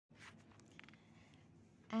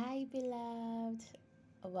Hi, beloved.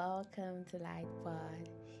 Welcome to Light Pod.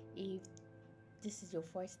 If this is your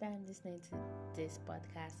first time listening to this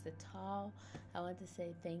podcast at all, I want to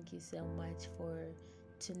say thank you so much for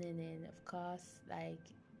tuning in. Of course,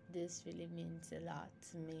 this really means a lot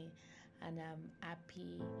to me, and I'm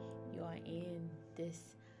happy you are in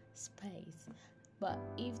this space. But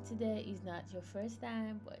if today is not your first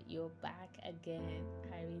time, but you're back again,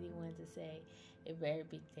 I really want to say a very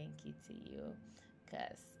big thank you to you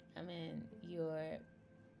because you're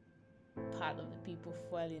part of the people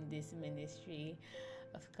following this ministry.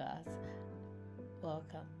 Of course,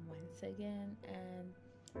 welcome once again. And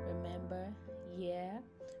remember, yeah,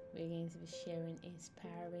 we're going to be sharing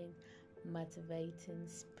inspiring, motivating,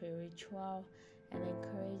 spiritual, and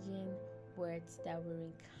encouraging words that will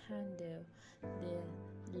rekindle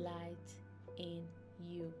the light in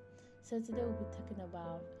you. So today we'll be talking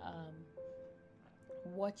about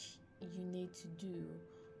what you need to do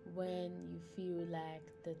when you feel like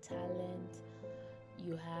the talent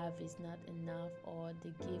you have is not enough, or the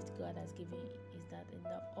gift God has given you is not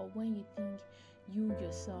enough, or when you think you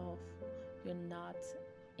yourself you're not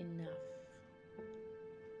enough.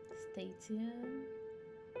 Stay tuned,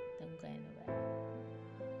 don't go anywhere.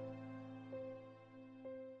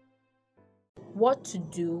 What to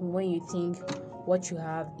do when you think what you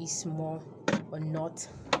have is small or not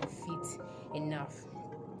fit enough?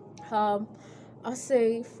 Um, I'll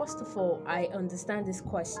say, first of all, I understand this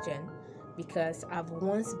question because I've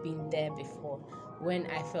once been there before when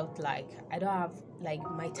I felt like I don't have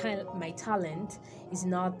my talent is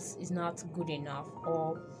not good enough,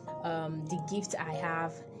 or the gift I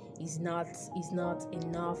have is not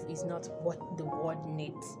enough, is not what the world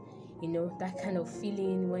needs. That kind of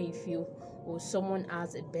feeling when you feel, oh, someone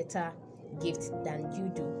has a better gift than you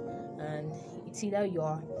do, and it's either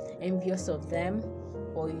you're envious of them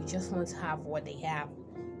or you just want to have what they have.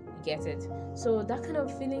 You get it? So that kind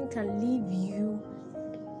of feeling can leave you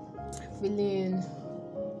feeling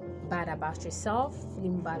bad about yourself,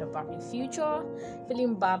 feeling bad about your future,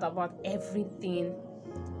 feeling bad about everything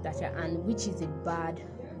and which is a bad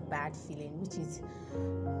feeling,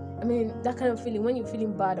 that kind of feeling when you're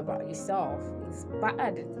feeling bad about yourself is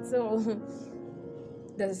bad. So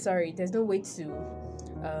there's no way to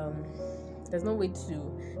um there's no way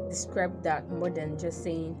to describe that more than just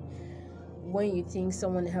saying, when you think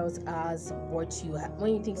someone else has what you have,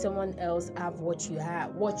 when you think someone else have what you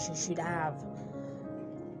have, what you should have,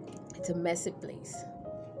 it's a messy place.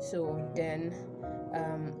 So then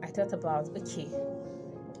I thought about, okay,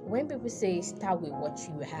 when people say start with what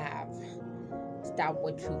you have, start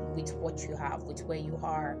with what you have, with where you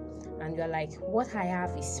are, and you're like, what I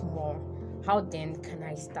have is small, how then can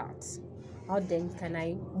I start? How then can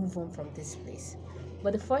I move on from this place?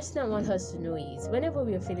 But the first thing I want us to know is, whenever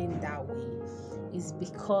we are feeling that way, is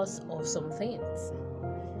because of some things.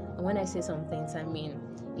 And when I say some things, I mean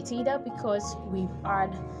it's either because we've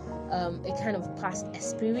had a kind of past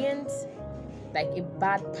experience, like a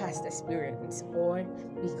bad past experience, or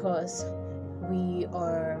because we've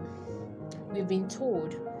been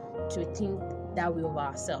told to think that way of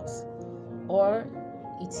ourselves, or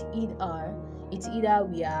it's either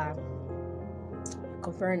we are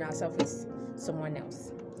comparing ourselves with someone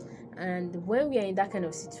else. And when we are in that kind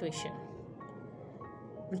of situation,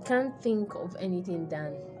 we can't think of anything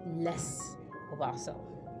than less of ourselves.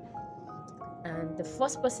 And the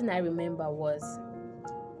first person I remember was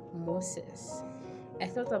Moses. I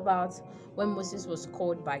thought about when Moses was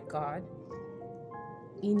called by God.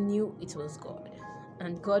 He knew it was God,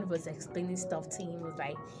 and God was explaining stuff to him. He was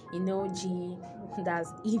like, G,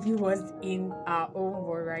 that's if he was in our own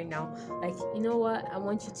world right now, like, you know what, I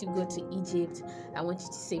want you to go to Egypt, I want you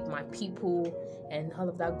to save my people, and all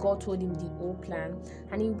of that. God told him the whole plan,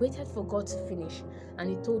 and he waited for God to finish, and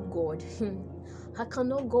he told God, I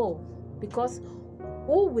cannot go, because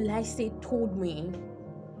who will I say told me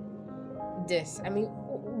this?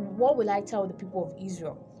 What will I tell the people of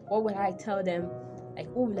Israel? What will I tell them? Like,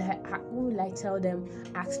 who will I tell them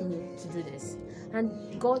ask me to do this? And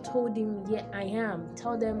God told him, yeah, I am.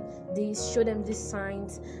 Tell them this, show them these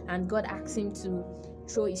signs. And God asked him to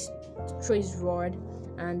throw his rod,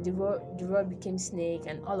 and the rod became snake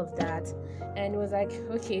and all of that. And it was like,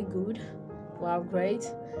 okay, good. Wow, great.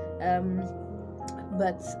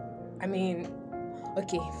 But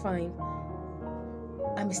okay, fine.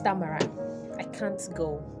 I'm a stammerer. I can't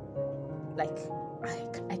go. Like,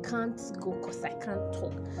 I can't go because I can't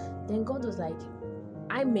talk. Then God was like,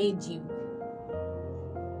 I made you.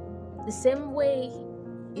 The same way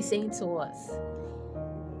He's saying to us,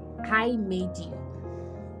 I made you.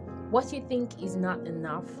 What you think is not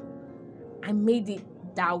enough, I made it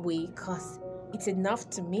that way because it's enough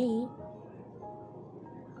to me.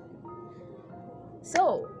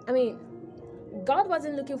 So, I mean, God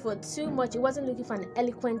wasn't looking for too much. He wasn't looking for an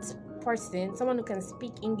eloquent person, someone who can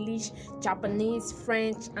speak English, Japanese,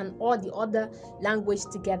 French, and all the other language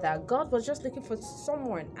together. God was just looking for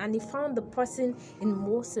someone, and he found the person in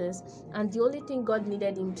Moses, and the only thing God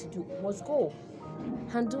needed him to do was go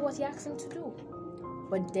and do what he asked him to do.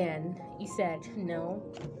 But then he said, no,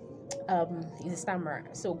 he's a stammerer.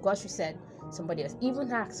 So God should said somebody else.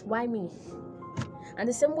 Even asked, why me? And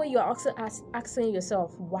the same way you're also asking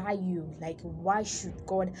yourself, why you? Like, why should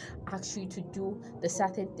God ask you to do the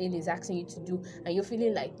certain thing he's asking you to do? And you're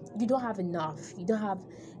feeling like you don't have enough. You don't have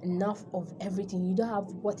enough of everything. You don't have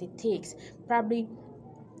what it takes. Probably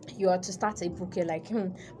you are to start a book, you're like,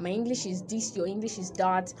 my English is this, your English is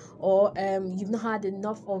that, or you've not had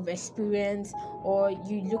enough of experience, or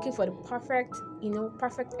you're looking for the perfect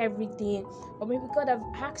everything, or maybe God have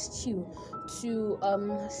asked you to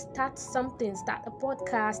start something, start a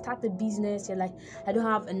podcast, start a business. You're like, I don't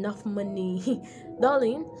have enough money.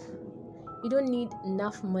 Darling, you don't need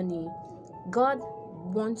enough money. God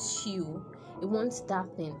wants you. He wants that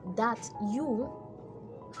thing that you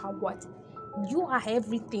are what you are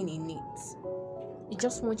everything in it. He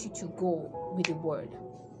just wants you to go with the word.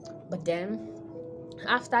 But then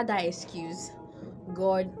after that excuse,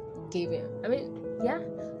 God gave him. I mean, yeah,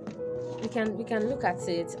 we can look at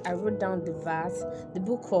it. I wrote down the verse, the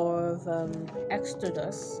book of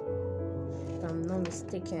Exodus, if I'm not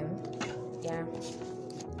mistaken. Yeah.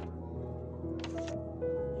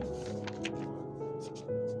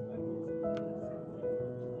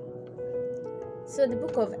 So the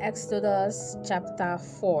book of Exodus chapter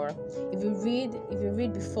 4. If you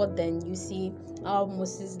read before then, you see how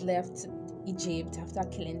Moses left Egypt after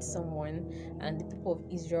killing someone, and the people of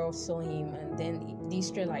Israel saw him, and then the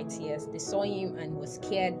Israelites, yes, they saw him and was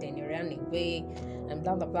scared, then he ran away, and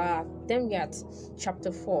blah blah blah. Then we at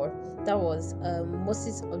chapter 4. That was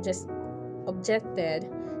Moses objected,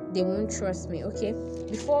 they won't trust me. Okay,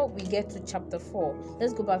 before we get to chapter 4,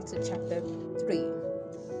 let's go back to chapter 3.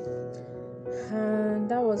 And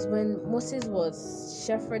that was when Moses was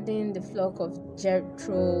shepherding the flock of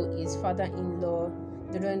Jethro, his father-in-law.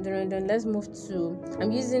 Let's move to,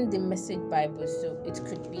 I'm using the Message Bible, so it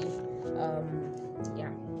could be it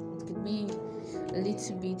could be a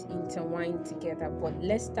little bit intertwined together, but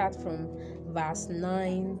let's start from verse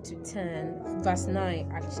 9 to 10. Verse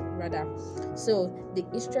 9 actually, rather. So the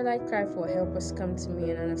Israelite cried for help has come to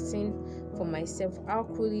me, and I've seen for myself how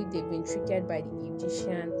cruelly they've been treated by the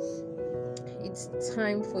Egyptian. It's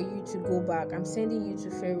time for you to go back. I'm sending you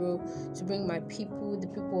to Pharaoh to bring my people, the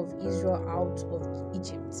people of Israel, out of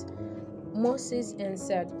Egypt. Moses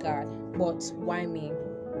answered God, but why me?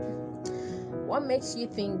 What makes you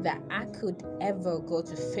think that I could ever go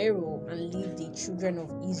to Pharaoh and lead the children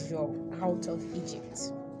of Israel out of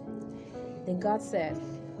Egypt? Then God said,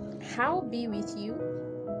 I'll be with you.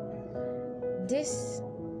 This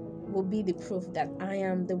will be the proof that I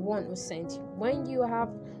am the one who sent you. When you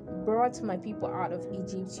have brought my people out of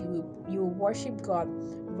Egypt, you will worship God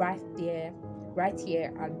right here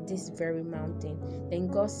at this very mountain. Then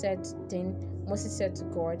Moses said to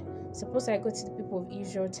God, suppose I go to the people of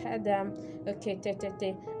Israel, tell them, okay,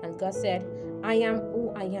 and God said, I am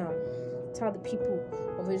who I am. Tell the people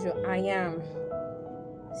of Israel, I am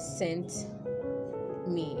sent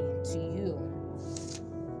me to you.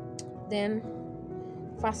 Then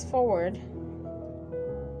fast forward,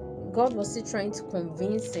 God was still trying to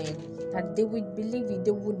convince him that they would believe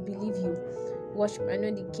you. Worship, I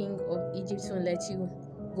know the king of Egypt won't let you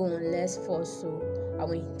go unless forced, so I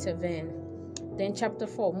will intervene. Then chapter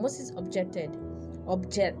 4, Moses objected.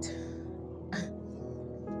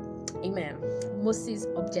 Amen. Moses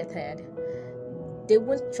objected. They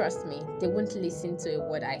won't trust me. They won't listen to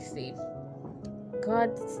what I say.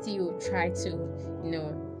 God still tried to,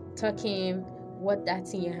 talk him. What's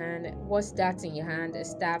that in your hand? A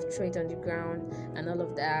staff, throw it on the ground, and all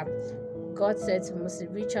of that. God said to Moses,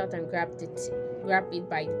 reach out and grab it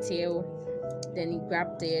by the tail. Then he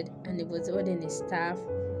grabbed it, and it was holding his staff.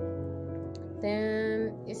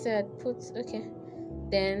 Then he said,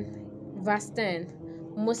 Then verse 10,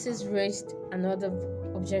 Moses raised another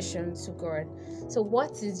objection to God. So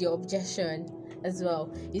what is your objection as well?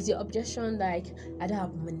 Is your objection like, I don't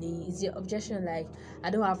have money? Is your objection like, I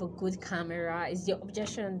don't have a good camera? Is your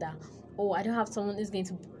objection that, I don't have someone who's going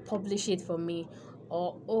to publish it for me?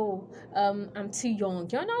 Or I'm too young?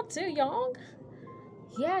 You're not too young.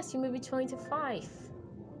 Yes, you may be 25.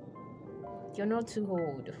 You're not too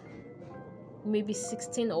old. Maybe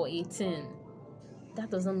 16 or 18. That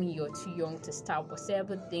doesn't mean you're too young to start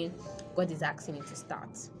whatever thing God is asking you to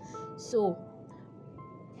start. So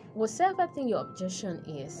whatever thing your objection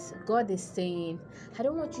is, God is saying, I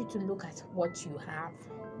don't want you to look at what you have.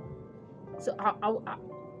 So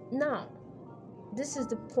now, this is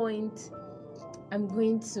the point I'm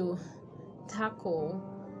going to tackle.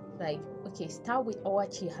 Like, okay, start with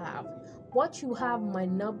what you have. What you have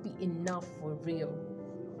might not be enough for real.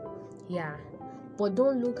 Yeah. But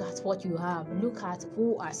don't look at what you have. Look at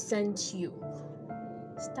who has sent you.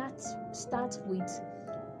 Start with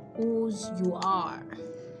whose you are.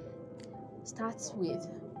 Start with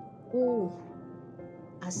who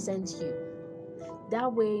has sent you.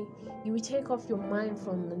 That way you will take off your mind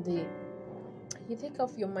from the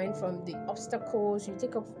obstacles.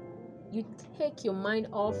 You take your mind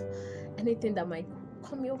off anything that might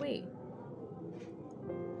come your way.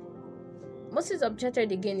 Moses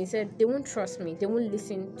objected again. He said, they won't trust me. They won't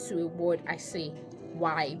listen to a word I say.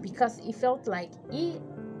 Why? Because he felt like he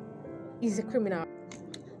is a criminal.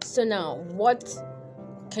 So now, what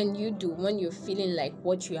can you do when you're feeling like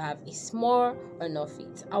what you have is small or not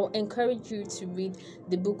fit? I'll encourage you to read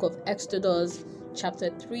the book of Exodus, chapter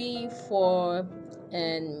 3, 4,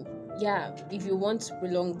 and yeah, if you want to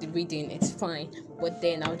prolong the reading, it's fine. But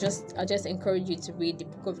then I'll just encourage you to read the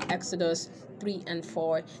book of Exodus 3 and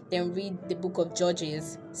 4, then read the book of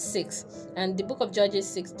Judges 6. And the book of Judges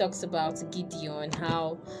 6 talks about Gideon,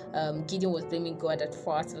 how Gideon was blaming God at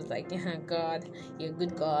first. It was like, yeah, God, you're a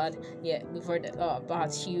good God. Yeah, we've heard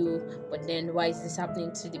about you, but then why is this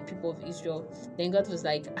happening to the people of Israel? Then God was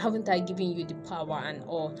like, haven't I given you the power and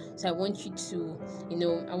all? So I want you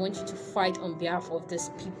to fight on behalf of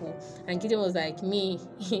these people. And Gideon was like, me?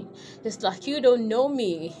 It's like, you don't know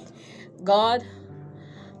me, God.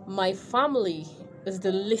 My family is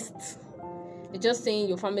the least. It's just saying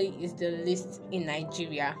your family is the least in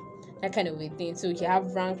Nigeria, that kind of a thing. So you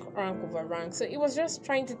have rank over rank. So it was just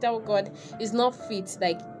trying to tell God it's not fit.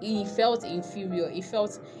 Like, he felt inferior. He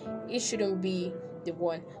felt he shouldn't be the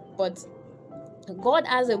one. But God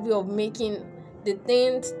has a way of making the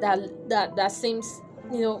things that seems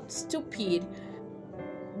stupid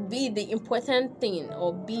be the important thing,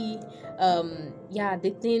 or be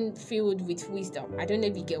the thing filled with wisdom. I don't know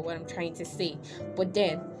if you get what I'm trying to say. But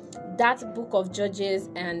then that book of Judges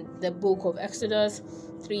and the book of Exodus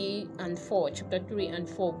 3 and 4, chapter 3 and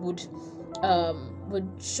 4 would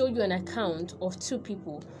show you an account of two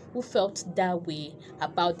people who felt that way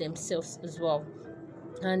about themselves as well.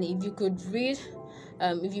 And if you could read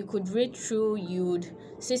through, you'd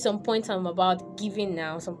see some points I'm about giving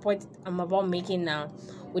now, some points I'm about making now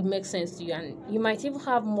would make sense to you, and you might even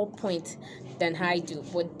have more points than I do.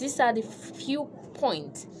 But these are the few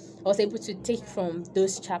points I was able to take from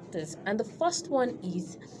those chapters. And the first one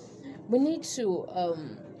is we need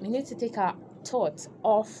to take our thoughts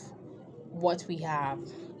off what we have.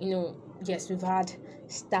 Yes, we've had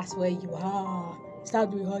start where you are,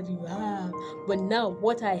 start with what you have, but now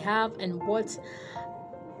what I have and where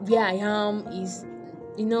I am is,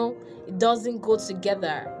 it doesn't go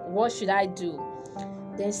together. What should I do?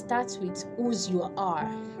 Then start with whose you are.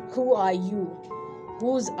 Who are you?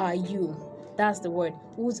 Whose are you? That's the word.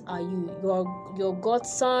 Whose are you? You're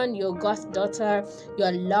God's son, you're God's daughter,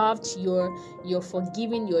 you're loved, you're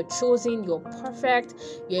forgiven, you're chosen, you're perfect,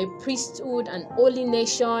 you're a priesthood, an holy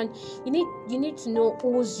nation. You need to know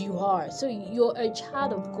whose you are. So you're a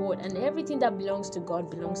child of God, and everything that belongs to God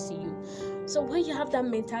belongs to you. So when you have that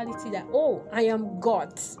mentality that, oh, I am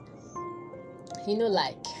God's,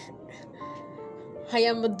 like, I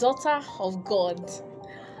am a daughter of God.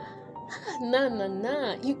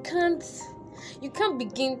 Nah. You can't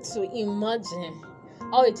begin to imagine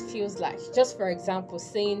how it feels like. Just for example,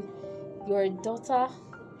 saying you're a daughter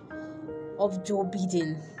of Joe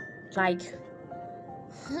Biden. Like,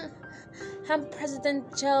 I'm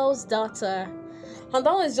President Joe's daughter. And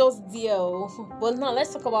that was just there. But now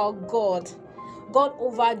let's talk about God. God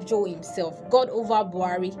over Joe himself. God over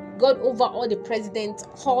Buhari. God over all the presidents,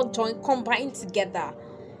 all combined together.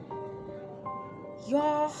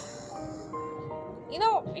 You're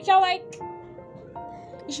like,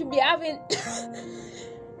 you should be having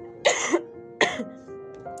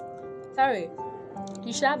sorry,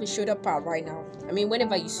 you should have a shoulder pad right now. I mean,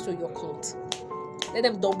 whenever you sew your clothes, let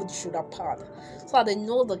them double the shoulder pad so that they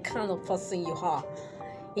know the kind of person you are.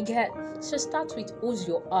 You get? So start with whose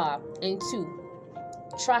you are, and 2,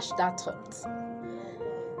 trash that thought.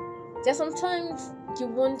 There's sometimes you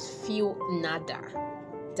won't feel nada.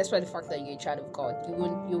 That's why the fact that you're a child of God, you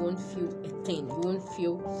won't feel a thing. You won't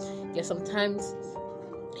feel. Sometimes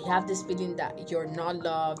you have this feeling that you're not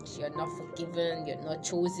loved, you're not forgiven, you're not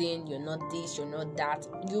chosen, you're not this, you're not that.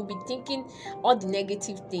 You'll be thinking all the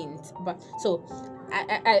negative things. But so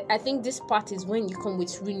I think this part is when you come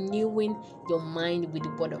with renewing your mind with the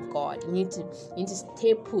word of God. You need to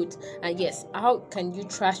stay put. And yes, how can you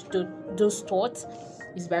trash those thoughts?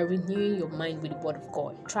 Is by renewing your mind with the word of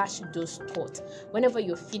God. Trash those thoughts. Whenever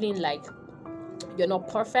you're feeling like you're not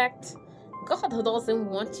perfect, God doesn't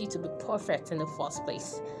want you to be perfect in the first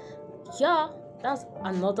place. Yeah, that's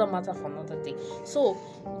another matter for another day. So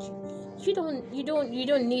you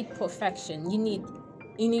don't need perfection. You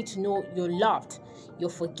need to know you're loved, you're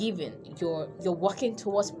forgiven, you're working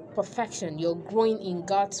towards perfection, you're growing in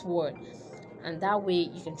God's word, and that way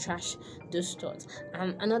you can trash those thoughts.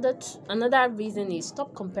 And another reason is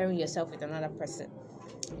stop comparing yourself with another person.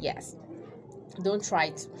 Yes, don't try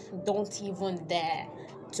it. Don't even dare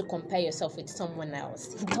to compare yourself with someone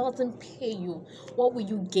else. It doesn't pay you. What will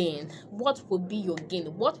you gain? What will be your gain?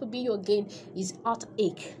 What will be your gain is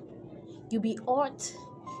heartache. You'll be hurt,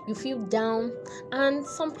 you feel down, and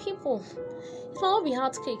some people, it might not be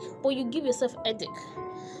heartache, but you give yourself headache.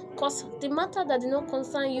 Because the matter that did not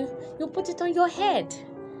concern you, you put it on your head,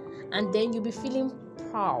 and then you'll be feeling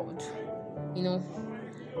proud,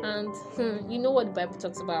 And you know what the Bible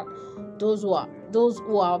talks about? Those who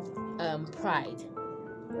have pride,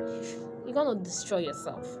 you're gonna destroy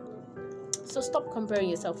yourself. So stop comparing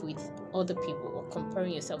yourself with other people or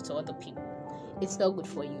comparing yourself to other people. It's not good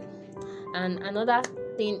for you. And another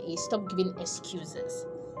thing is stop giving excuses.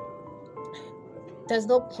 There's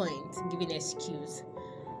no point giving excuse.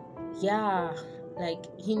 Yeah, like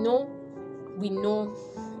we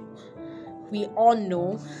all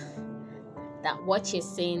know that what you're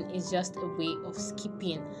saying is just a way of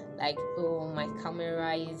skipping. Like, oh, my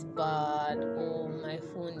camera is bad, oh, my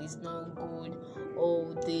phone is not good,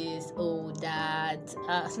 oh, this, oh, that.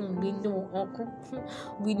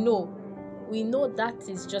 We know that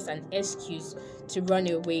is just an excuse to run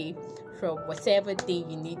away from whatever thing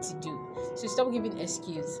you need to do. So stop giving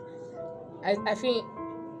excuse. I think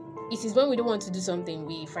it is when we don't want to do something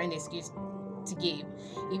we find excuse to give.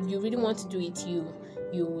 If you really want to do it, you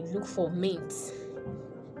look for means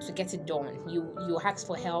to get it done. You ask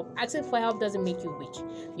for help. Asking for help doesn't make you weak.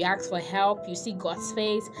 You ask for help, you see God's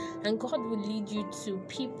face, and God will lead you to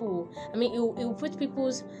people. I mean, it will put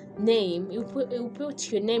people's name, it will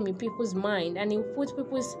put your name in people's mind, and it will put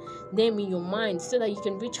people's name in your mind so that you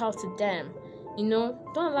can reach out to them. Don't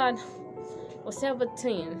allow whatever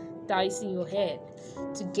thing that is in your head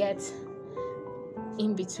to get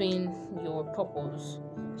in between your purpose.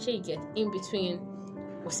 Shall you get in between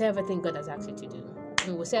whatever thing God has asked you to do,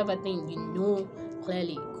 and whatever thing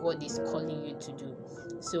clearly God is calling you to do.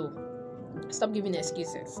 So stop giving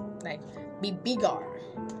excuses. Like, be bigger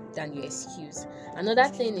than your excuse. Another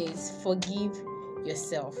thing is forgive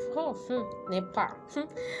yourself. Nepa.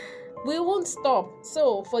 We won't stop.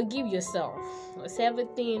 So forgive yourself. Whatever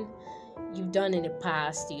thing you've done in the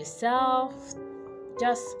past to yourself,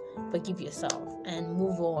 just forgive yourself and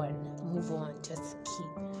move on. Just keep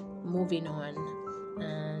moving on.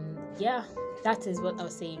 And yeah, that is what I'll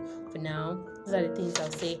say for now. Those are the things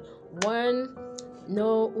I'll say. 1,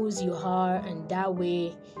 know whose you are, and that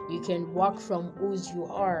way you can walk from whose you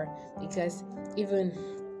are. Because even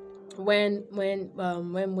when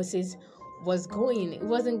Moses was going, it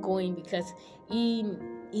wasn't going because he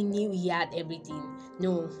knew he had everything.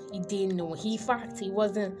 No, he didn't know. He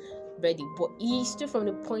wasn't ready, but he stood from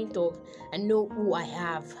the point of, I know who I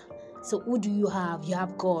have. So who do you have? You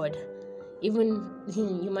have God. Even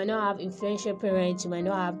you might not have influential parents, you might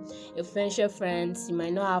not have influential friends, you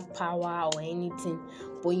might not have power or anything,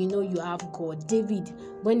 but you have God. David,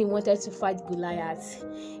 when he wanted to fight Goliath,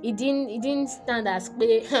 he didn't stand as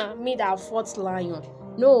me that fought lion.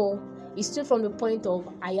 No, he stood from the point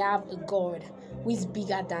of, I have a God who is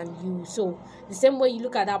bigger than you. So the same way you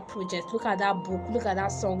look at that project, look at that book, look at that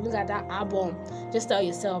song, look at that album, just tell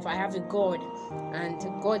yourself, I have a God, and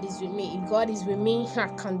God is with me. If God is with me, I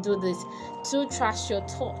can do this. 2, trash your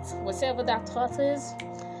thoughts. Whatever that thought is,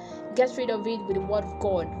 get rid of it with the word of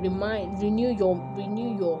God. Renew your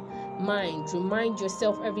mind. Remind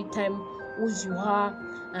yourself every time whose you are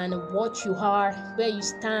and what you are, where you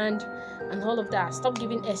stand, and all of that. Stop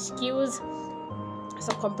giving excuse.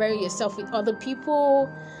 Stop comparing yourself with other people,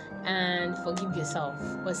 and forgive yourself.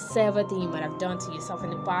 Whatever thing you might have done to yourself in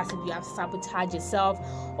the past, if you have sabotaged yourself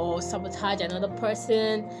or sabotage another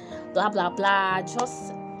person, blah blah blah,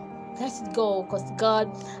 just let it go, because God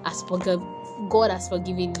has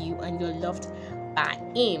forgiven you, and you're loved by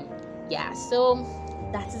Him. Yeah, so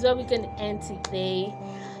that is where we can end today.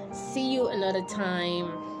 See you another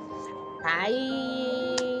time.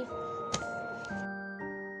 Bye.